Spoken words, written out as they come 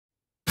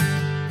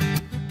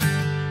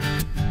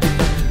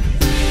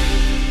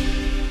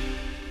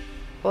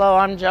Hello,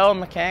 I'm Joe, a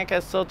mechanic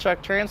at Still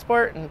Truck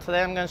Transport, and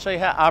today I'm going to show you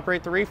how to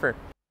operate the reefer.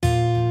 To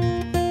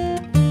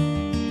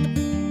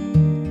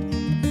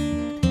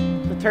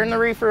turn the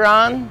reefer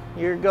on,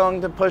 you're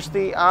going to push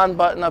the on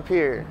button up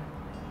here.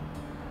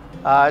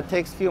 It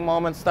takes a few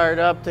moments to start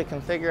up to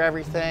configure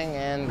everything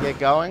and get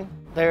going.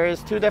 There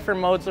is two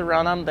different modes to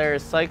run them. There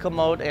is cycle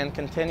mode and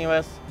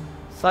continuous.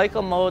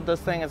 Cycle mode,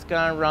 this thing is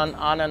going to run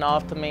on and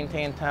off to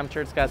maintain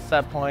temperature. It's got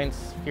set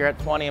points. If you're at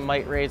 20, it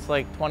might raise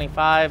like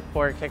 25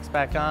 before it kicks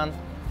back on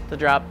to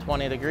drop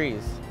 20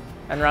 degrees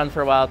and run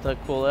for a while to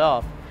cool it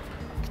off.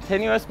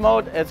 Continuous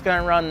mode, it's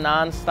going to run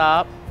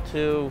non-stop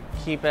to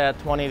keep at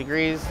 20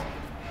 degrees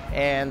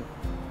and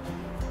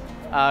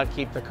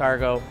keep the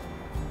cargo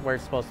where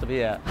it's supposed to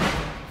be at.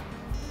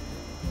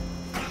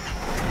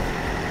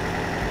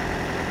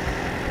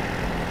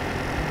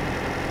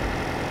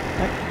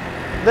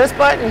 This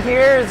button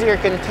here is your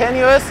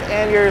continuous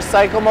and your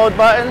cycle mode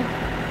button.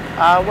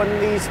 When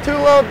these two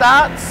little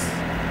dots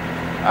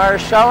are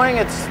showing,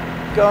 it's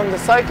going to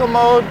cycle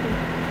mode,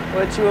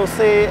 which you will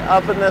see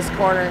up in this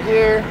corner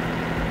here.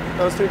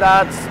 Those two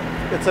dots,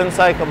 it's in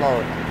cycle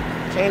mode.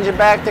 Change it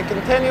back to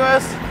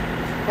continuous,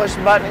 push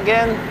the button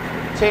again,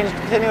 change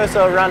continuous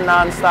so it'll run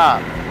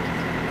non-stop.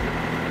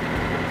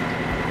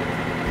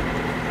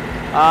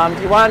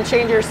 If you want to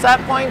change your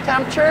set point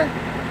temperature,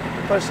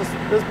 push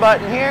this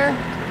button here.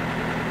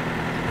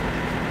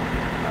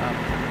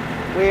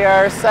 We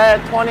are set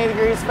at 20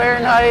 degrees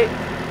Fahrenheit.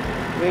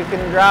 We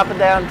can drop it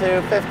down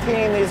to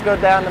 15. These go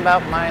down to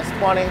about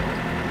 -20.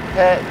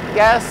 Hit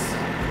yes.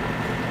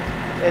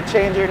 It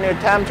changes your new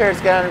temperature.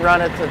 It's going to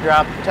run it to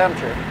drop the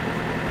temperature.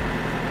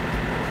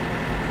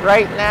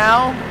 Right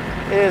now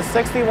it is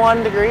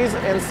 61 degrees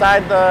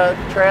inside the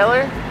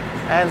trailer,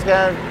 and it's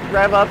going to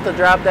rev up to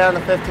drop down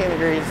to 15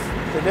 degrees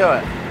to do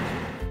it.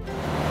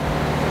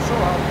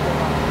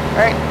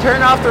 Alright,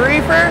 turn off the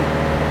reefer.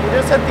 You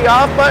just hit the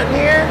off button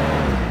here,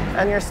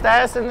 and your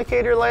status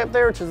indicator light up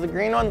there, which is the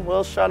green one,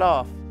 will shut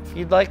off. If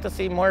you'd like to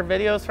see more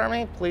videos from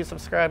me, please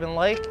subscribe and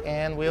like,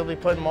 and we'll be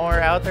putting more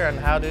out there on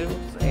how-tos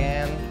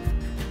and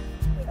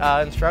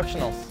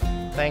instructionals.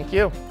 Thank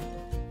you.